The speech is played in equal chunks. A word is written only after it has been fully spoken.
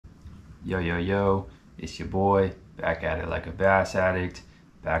Yo, yo, yo, it's your boy, back at it like a bass addict,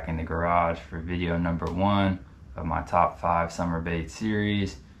 back in the garage for video number 1 of my top 5 summer bait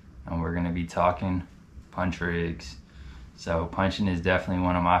series, and we're gonna be talking punch rigs. So punching is definitely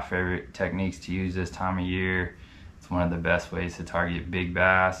one of my favorite techniques to use this time of year. It's one of the best ways to target big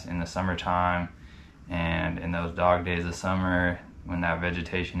bass in the summertime, and in those dog days of summer, when that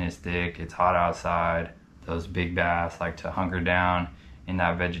vegetation is thick, it's hot outside, those big bass like to hunker down in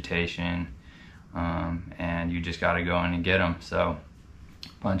that vegetation, and you just got to go in and get them. So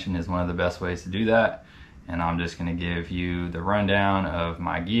punching is one of the best ways to do that, and I'm just going to give you the rundown of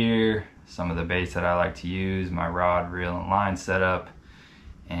my gear, some of the baits that I like to use, my rod, reel, and line setup,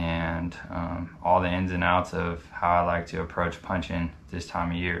 and all the ins and outs of how I like to approach punching this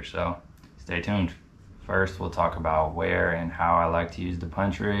time of year. So stay tuned. First, we'll talk about where and how I like to use the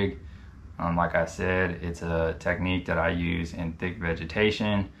punch rig. Like I said, it's a technique that I use in thick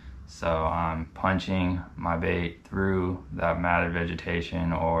vegetation. So I'm punching my bait through that matted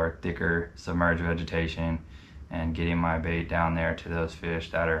vegetation or thicker submerged vegetation and getting my bait down there to those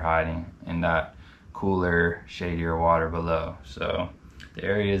fish that are hiding in that cooler, shadier water below. So the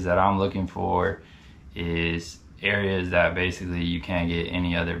areas that I'm looking for is areas that basically you can't get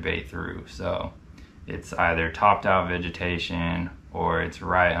any other bait through. So it's either topped out vegetation or it's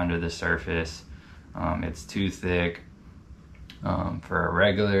right under the surface. It's too thick for a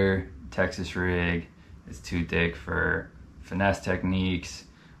regular Texas rig. It's too thick for finesse techniques.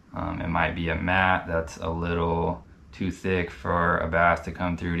 It might be a mat that's a little too thick for a bass to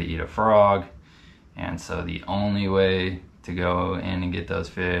come through to eat a frog. And so the only way to go in and get those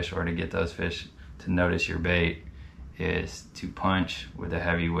fish, or to get those fish to notice your bait, is to punch with a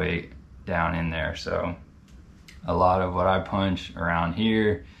heavy weight down in there. So a lot of what I punch around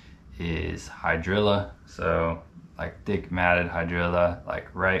here is hydrilla, so like thick matted hydrilla, like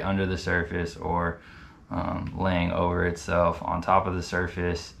right under the surface or laying over itself on top of the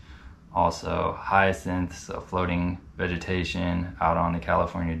surface. Also hyacinth, so floating vegetation out on the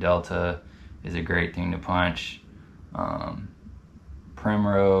California Delta is a great thing to punch.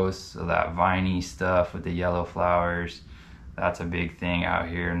 Primrose, so that viney stuff with the yellow flowers, that's a big thing out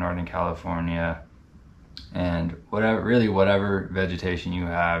here in Northern California. And whatever vegetation you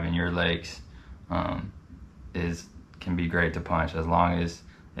have in your lakes can be great to punch, as long as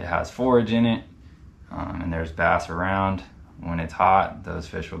it has forage in it and there's bass around. When it's hot, those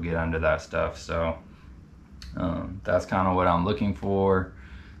fish will get under that stuff. So that's kind of what I'm looking for.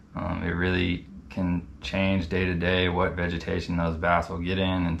 It really can change day to day what vegetation those bass will get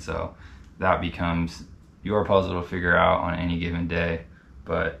in, and so that becomes your puzzle to figure out on any given day.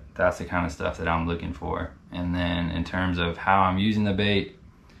 But that's the kind of stuff that I'm looking for. And then in terms of how I'm using the bait,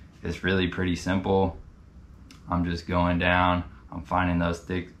 it's really pretty simple. I'm just going down, I'm finding those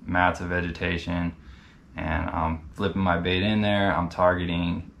thick mats of vegetation, and I'm flipping my bait in there. I'm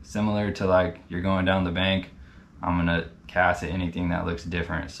targeting similar to like you're going down the bank. I'm gonna cast at anything that looks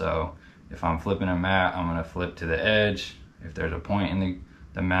different. So if I'm flipping a mat, I'm gonna flip to the edge. If there's a point in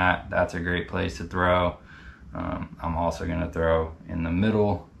the mat, that's a great place to throw. I'm also going to throw in the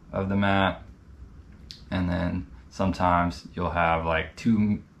middle of the mat, and then sometimes you'll have like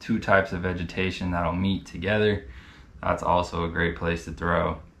two types of vegetation that'll meet together. That's also a great place to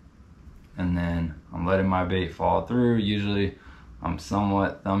throw. And then I'm letting my bait fall through. Usually I'm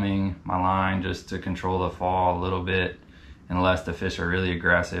somewhat thumbing my line just to control the fall a little bit. Unless the fish are really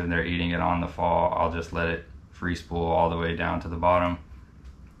aggressive and they're eating it on the fall, I'll just let it free spool all the way down to the bottom.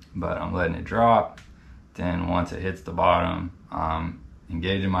 But I'm letting it drop. Then once it hits the bottom, I'm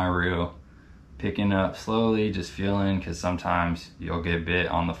engaging my reel, picking up slowly, just feeling, because sometimes you'll get bit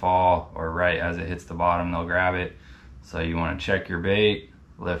on the fall, or right as it hits the bottom they'll grab it. So you want to check your bait,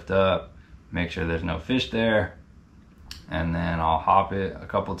 lift up, make sure there's no fish there, and then I'll hop it a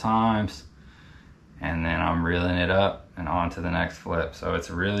couple times, and then I'm reeling it up and on to the next flip. So it's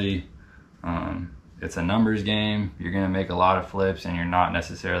really it's a numbers game. You're gonna make a lot of flips and you're not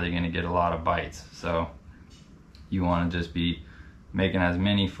necessarily gonna get a lot of bites. So you wanna just be making as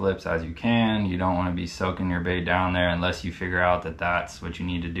many flips as you can. You don't wanna be soaking your bait down there unless you figure out that that's what you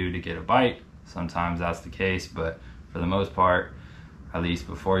need to do to get a bite. Sometimes that's the case, but for the most part, at least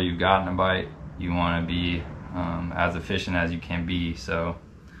before you've gotten a bite, you wanna be as efficient as you can be. So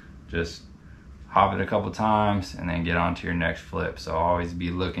just hop it a couple times and then get on to your next flip. So always be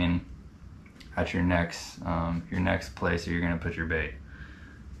looking at your next place that you're gonna put your bait.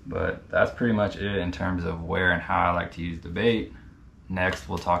 But that's pretty much it in terms of where and how I like to use the bait. Next,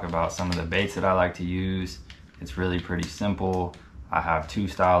 we'll talk about some of the baits that I like to use. It's really pretty simple. I have 2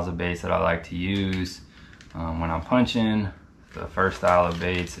 styles of baits that I like to use when I'm punching. the first style of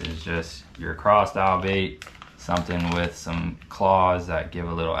baits is just your craw style bait, something with some claws that give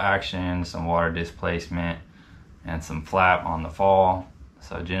a little action, some water displacement, and some flap on the fall.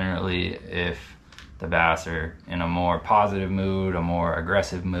 So generally, if the bass are in a more positive mood, a more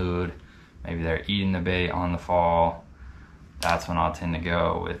aggressive mood, maybe they're eating the bait on the fall, that's when I'll tend to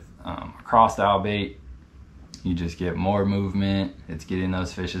go with a craw style bait. You just get more movement, it's getting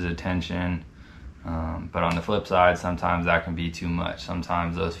those fish's attention. But on the flip side, sometimes that can be too much.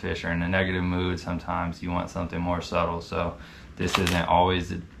 Sometimes those fish are in a negative mood, sometimes you want something more subtle. So this isn't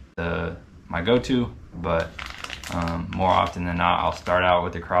always my go-to, but more often than not, I'll start out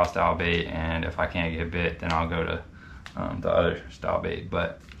with the craw style bait, and if I can't get bit, then I'll go to the other style bait.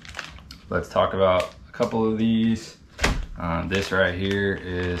 But let's talk about a couple of these. This right here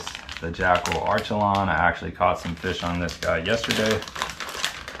is the Jackall Archelon. I actually caught some fish on this guy yesterday,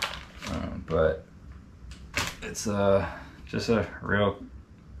 but it's just a real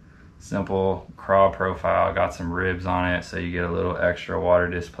simple craw profile. Got some ribs on it, so you get a little extra water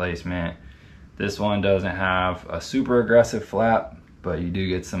displacement. This one doesn't have a super aggressive flap, but you do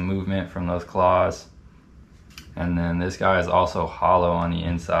get some movement from those claws. And then this guy is also hollow on the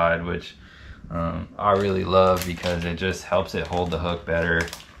inside, which I really love because it just helps it hold the hook better.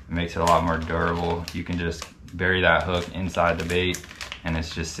 It makes it a lot more durable. You can just bury that hook inside the bait, and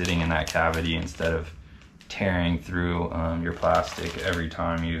it's just sitting in that cavity instead of tearing through your plastic every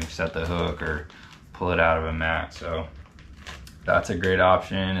time you set the hook or pull it out of a mat. So that's a great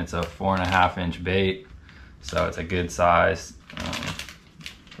option. It's a 4.5-inch bait, so it's a good size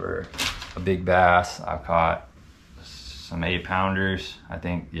for a big bass. I've caught some 8-pounders. I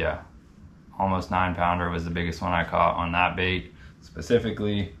think, yeah, almost 9-pounder was the biggest one I caught on that bait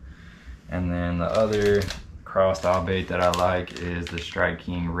specifically. And then the other craw style bait that I like is the Strike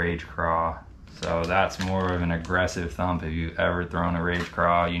King Rage Craw. So that's more of an aggressive thump. If you've ever thrown a Rage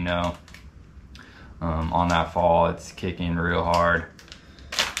Craw, you know on that fall it's kicking real hard.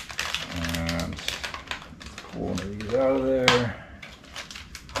 And pull these out of there.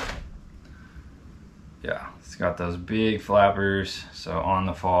 Yeah, it's got those big flappers, so on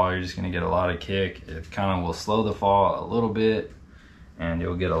the fall you're just gonna get a lot of kick. It kind of will slow the fall a little bit, and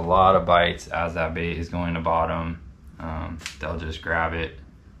you'll get a lot of bites as that bait is going to bottom. They'll just grab it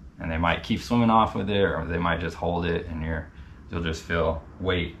and they might keep swimming off with it, or they might just hold it and you'll just feel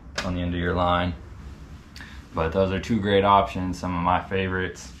weight on the end of your line. But those are two great options, some of my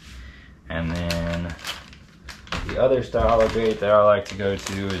favorites. And then the other style of bait that I like to go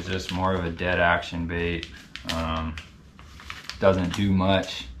to is just more of a dead action bait. Doesn't do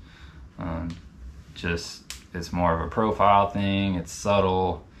much, just it's more of a profile thing. It's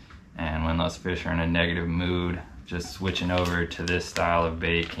subtle, and when those fish are in a negative mood, just switching over to this style of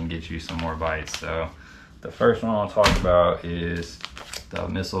bait can get you some more bites. So the first one I'll talk about is the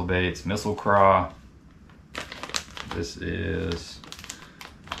Missile Baits Missile Craw. This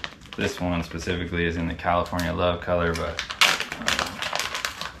one specifically is in the California Love color, but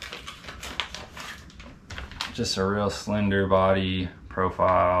just a real slender body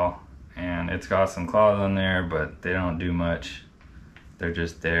profile, and it's got some claws on there, but they don't do much. They're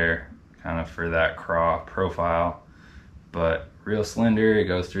just there kind of for that craw profile, but real slender. It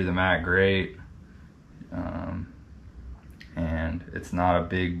goes through the mat great, and it's not a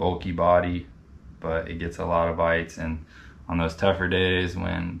big bulky body, but it gets a lot of bites. And on those tougher days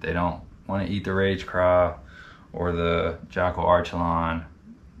when they don't want to eat the Rage Craw or the Jackall Archelon,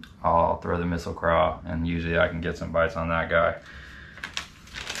 I'll throw the Missile Craw, and usually I can get some bites on that guy.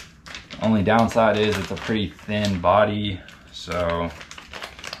 Only downside is it's a pretty thin body, so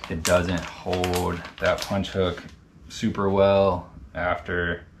it doesn't hold that punch hook super well.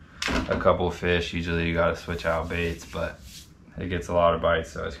 After a couple fish, usually you gotta switch out baits, but it gets a lot of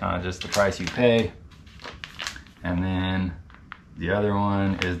bites, so it's kind of just the price you pay. And then the other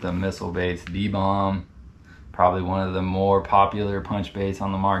one is the Missile Baits D-Bomb, probably one of the more popular punch baits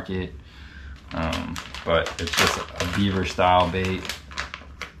on the market, but it's just a beaver style bait.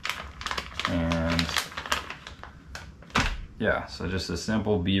 And yeah, so just a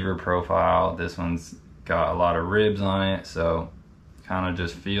simple beaver profile. This one's got a lot of ribs on it, so kind of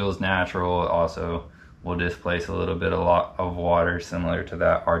just feels natural. It also will displace a little bit of water, similar to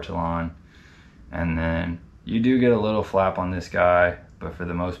that Archelon. And then you do get a little flap on this guy, but for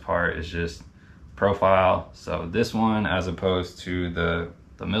the most part it's just profile. So this one, as opposed to the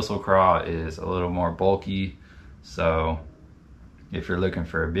Missile Craw, is a little more bulky. So if you're looking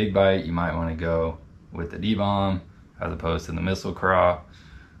for a big bite, you might want to go with the D-Bomb as opposed to the Missile Craw.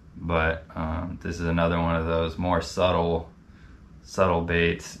 But this is another one of those more subtle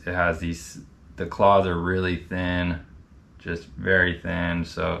baits. It has the claws are really thin, just very thin,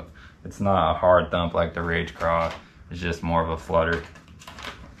 so it's not a hard thump like the Rage Craw. It's just more of a flutter.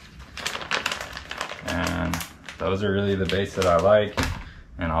 And those are really the baits that I like,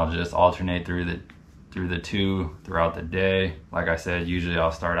 and I'll just alternate through the two throughout the day. Like I said, usually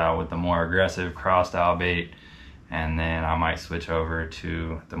I'll start out with the more aggressive Craw style bait, and then I might switch over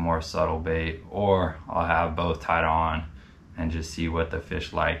to the more subtle bait, or I'll have both tied on and just see what the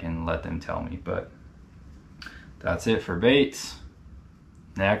fish like and let them tell me. But that's it for baits.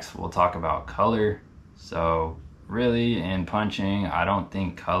 Next, we'll talk about color. So really in punching, I don't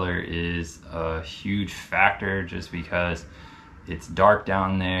think color is a huge factor, just because it's dark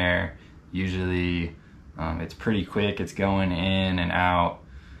down there. Usually it's pretty quick. It's going in and out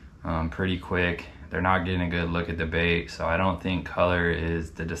pretty quick. They're not getting a good look at the bait, so I don't think color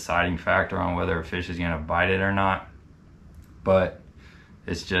is the deciding factor on whether a fish is gonna bite it or not. But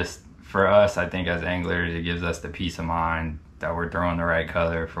it's just, for us, I think as anglers, it gives us the peace of mind that we're throwing the right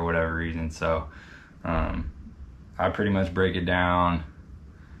color for whatever reason. So I pretty much break it down.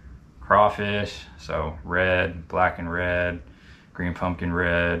 Crawfish, so red, black and red, green pumpkin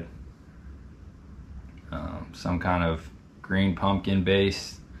red, some kind of green pumpkin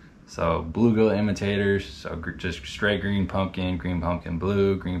base. So bluegill imitators, so just straight green pumpkin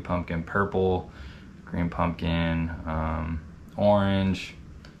blue, green pumpkin purple, green pumpkin orange,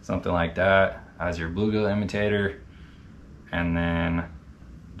 something like that as your bluegill imitator. And then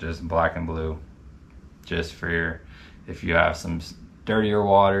just black and blue, just for your, if you have some dirtier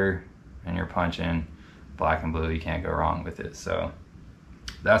water and you're punching, black and blue, you can't go wrong with it. So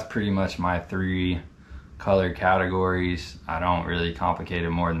that's pretty much my 3 color categories. I don't really complicate it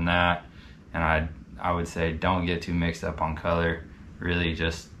more than that, and I would say don't get too mixed up on color. Really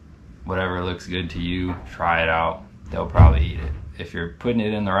just whatever looks good to you, try it out. They'll probably eat it. If you're putting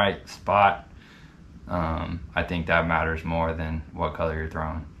it in the right spot, I think that matters more than what color you're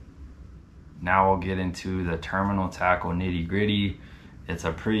throwing. Now we'll get into the terminal tackle nitty gritty. It's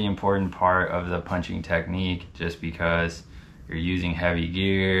a pretty important part of the punching technique, just because you're using heavy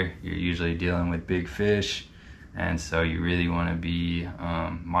gear, you're usually dealing with big fish, and so you really want to be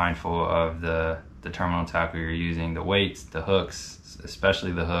mindful of the terminal tackle you're using, the weights, the hooks,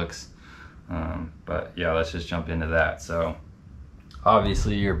 especially the hooks. But yeah, let's just jump into that. So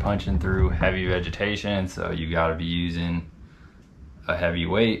obviously you're punching through heavy vegetation, so you got to be using a heavy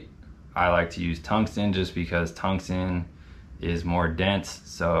weight. I like to use tungsten just because tungsten is more dense,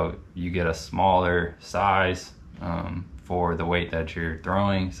 so you get a smaller size for the weight that you're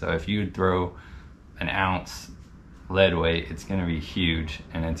throwing. So if you throw an ounce lead weight, it's going to be huge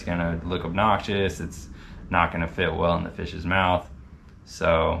and it's going to look obnoxious. It's not going to fit well in the fish's mouth.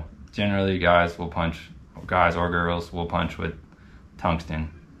 So generally guys or girls will punch with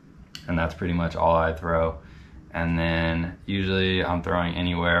tungsten, and that's pretty much all I throw. And then usually I'm throwing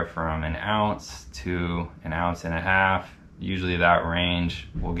anywhere from an ounce to an ounce and a half. Usually that range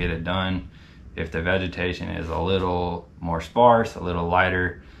will get it done. If the vegetation is a little more sparse, a little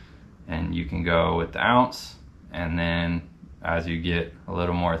lighter, and you can go with the ounce. And then as you get a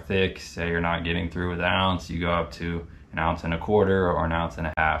little more thick, say you're not getting through with an ounce, you go up to an ounce and a quarter or an ounce and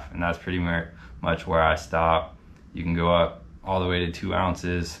a half. And that's pretty much where I stop. You can go up all the way to 2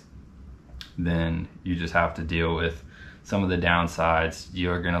 ounces. Then you just have to deal with some of the downsides.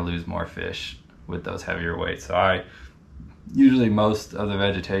 You're gonna lose more fish with those heavier weights. So usually most of the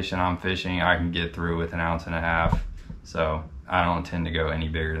vegetation I'm fishing, I can get through with an ounce and a half. So I don't tend to go any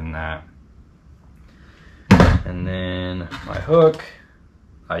bigger than that. And then my hook,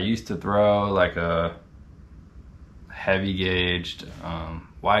 I used to throw like a heavy gauged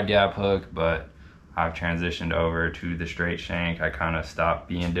wide gap hook, but I've transitioned over to the straight shank. I kind of stopped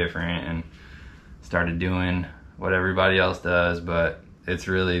being different and started doing what everybody else does, but it's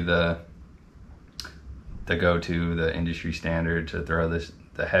really the go-to, the industry standard to throw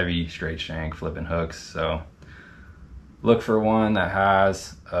the heavy straight shank flipping hooks. So look for one that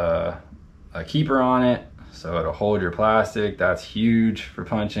has a keeper on it, so it'll hold your plastic. That's huge for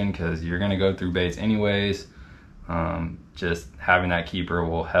punching because you're gonna go through baits anyways. Just having that keeper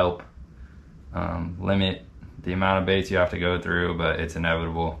will help limit the amount of baits you have to go through, but it's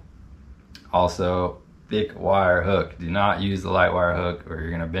inevitable. Also, thick wire hook. Do not use the light wire hook, or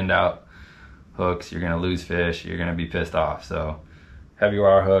you're gonna bend out hooks, you're gonna lose fish, you're gonna be pissed off. So heavy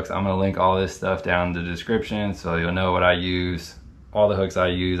wire hooks, I'm gonna link all this stuff down in the description so you'll know what I use. All the hooks I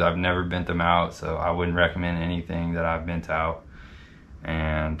use, I've never bent them out, so I wouldn't recommend anything that I've bent out.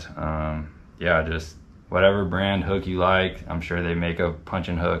 And yeah, just whatever brand hook you like. I'm sure they make a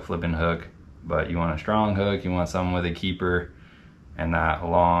punching hook, flipping hook, but you want a strong hook, you want something with a keeper, and that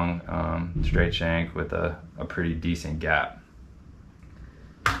long straight shank with a pretty decent gap.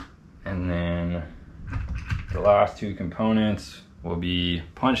 And then the last two components will be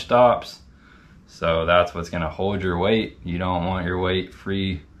punch stops. So that's what's gonna hold your weight. You don't want your weight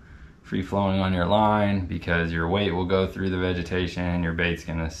free flowing on your line, because your weight will go through the vegetation and your bait's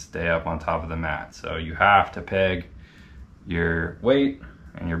gonna stay up on top of the mat. So you have to peg your weight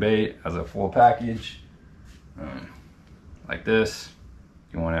and your bait as a full package, like this.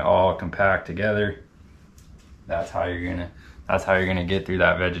 You want it all compact together. That's how you're gonna get through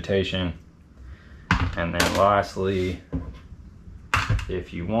that vegetation. And then lastly,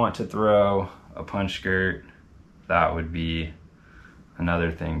 if you want to throw a punch skirt, that would be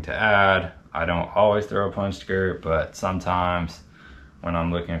another thing to add. I don't always throw a punch skirt, but sometimes when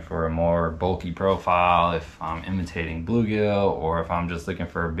I'm looking for a more bulky profile, if I'm imitating bluegill or if I'm just looking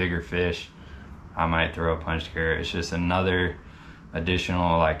for a bigger fish, I might throw a punch skirt. It's just another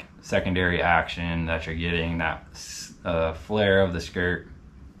additional like secondary action that you're getting. That flare of the skirt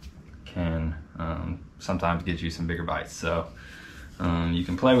can sometimes get you some bigger bites. So you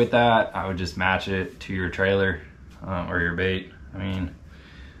can play with that. I would just match it to your trailer or your bait, I mean,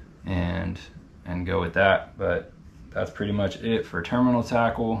 and go with that. But that's pretty much it for terminal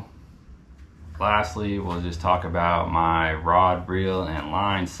tackle. Lastly, we'll just talk about my rod, reel, and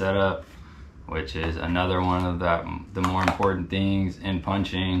line setup, which is another one of the more important things in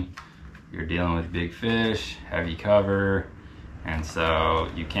punching. You're dealing with big fish, heavy cover, and so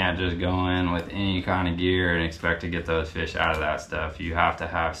you can't just go in with any kind of gear and expect to get those fish out of that stuff. You have to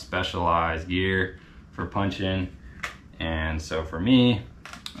have specialized gear for punching. And so for me,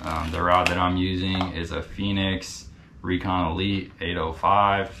 the rod that I'm using is a Phenix Recon Elite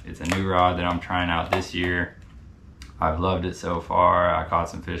 805. It's a new rod that I'm trying out this year. I've loved it so far. I caught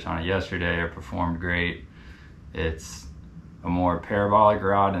some fish on it yesterday. It performed great. It's a more parabolic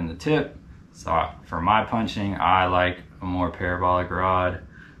rod in the tip. So for my punching, I like a more parabolic rod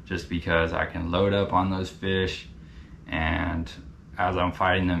just because I can load up on those fish, and as I'm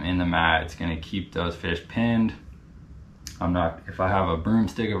fighting them in the mat, it's gonna keep those fish pinned. If I have a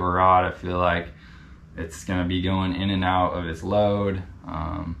broomstick of a rod, I feel like it's gonna be going in and out of its load,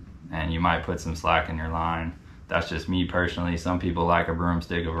 and you might put some slack in your line. That's just me personally. Some people like a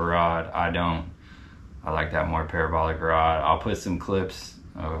broomstick of a rod. I don't. I like that more parabolic rod. I'll put some clips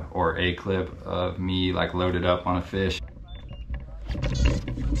or a clip of me like loaded up on a fish.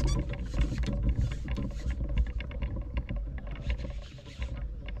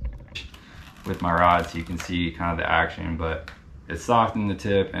 With my rod, so you can see kind of the action, but it's soft in the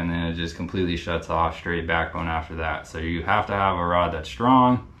tip and then it just completely shuts off, straight backbone after that. So you have to have a rod that's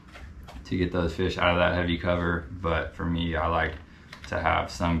strong to get those fish out of that heavy cover, but for me, I like to have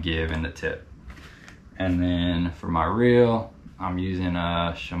some give in the tip. And then for my reel, I'm using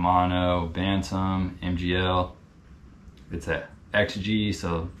a Shimano Bantam MGL. It's a XG,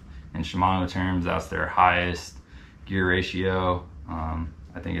 so in Shimano terms, that's their highest gear ratio.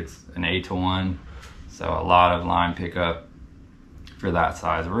 I think it's an 8-to-1, so a lot of line pickup for that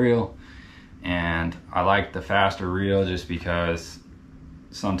size reel. And I like the faster reel just because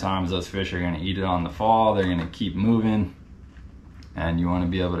sometimes those fish are gonna eat it on the fall. They're gonna keep moving, and you wanna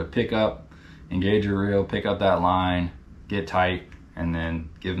be able to pick up, engage your reel, pick up that line, get tight, and then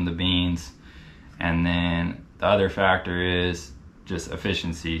give them the beans. And then the other factor is just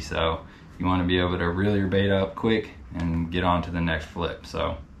efficiency. So you wanna be able to reel your bait up quick and get on to the next flip.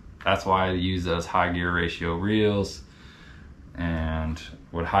 So that's why I use those high gear ratio reels, and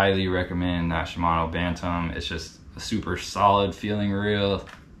would highly recommend that Shimano Bantam. It's just a super solid feeling reel.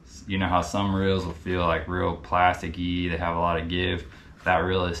 You know how some reels will feel like real plasticky, they have a lot of give. That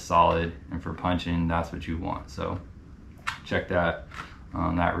reel is solid, and for punching, that's what you want. So check that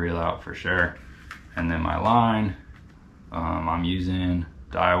reel out for sure. And then my line, I'm using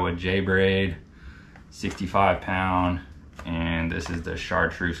Daiwa J-Braid 65-pound, and this is the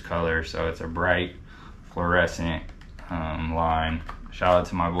chartreuse color, so it's a bright fluorescent line. Shout out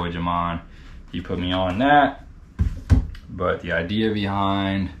to my boy Jaman, he put me on that. But the idea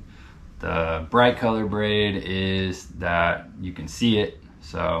behind the bright color braid is that you can see it,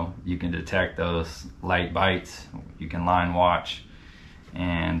 so you can detect those light bites. You can line watch,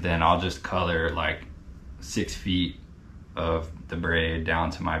 and then I'll just color like 6 feet of the braid down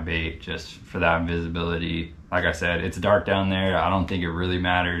to my bait just for that visibility. Like I said, it's dark down there. I don't think it really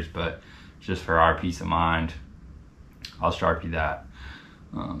matters, but just for our peace of mind, I'll Sharpie that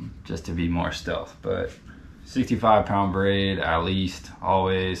just to be more stealth. But 65-pound braid at least,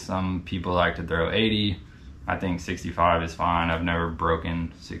 always. Some people like to throw 80. I think 65 is fine. I've never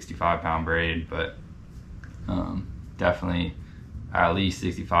broken 65-pound braid, but definitely at least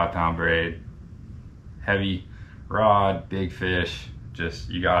 65-pound braid, heavy rod, big fish. Just,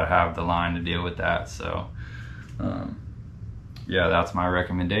 you gotta have the line to deal with that. So yeah, that's my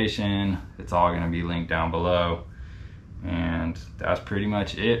recommendation. It's all gonna be linked down below. And that's pretty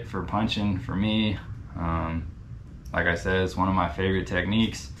much it for punching for me. Like I said, it's one of my favorite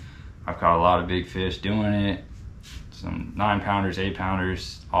techniques. I've caught a lot of big fish doing it. Some 9-pounders,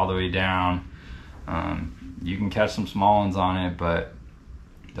 8-pounders, all the way down. You can catch some small ones on it, but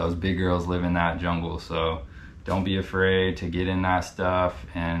those big girls live in that jungle. So don't be afraid to get in that stuff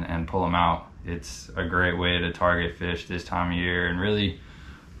and pull them out. It's a great way to target fish this time of year. And really,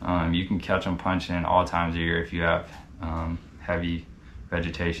 you can catch them punching all times of year if you have heavy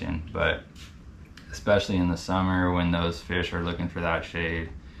vegetation. But especially in the summer when those fish are looking for that shade,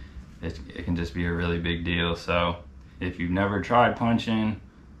 it can just be a really big deal. So if you've never tried punching,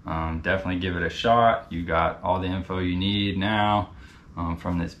 definitely give it a shot. You got all the info you need now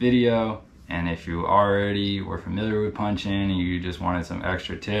from this video. And if you already were familiar with punching and you just wanted some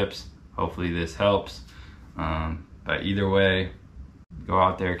extra tips, hopefully this helps. But either way, go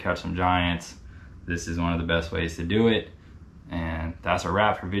out there, catch some giants. This is one of the best ways to do it. And that's a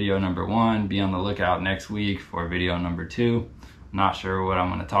wrap for video number 1. Be on the lookout next week for video number 2. Not sure what I'm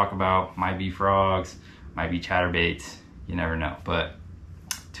going to talk about. Might be frogs, might be chatterbaits. You never know. But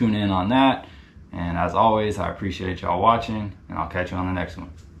tune in on that. And as always, I appreciate y'all watching, and I'll catch you on the next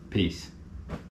one. Peace.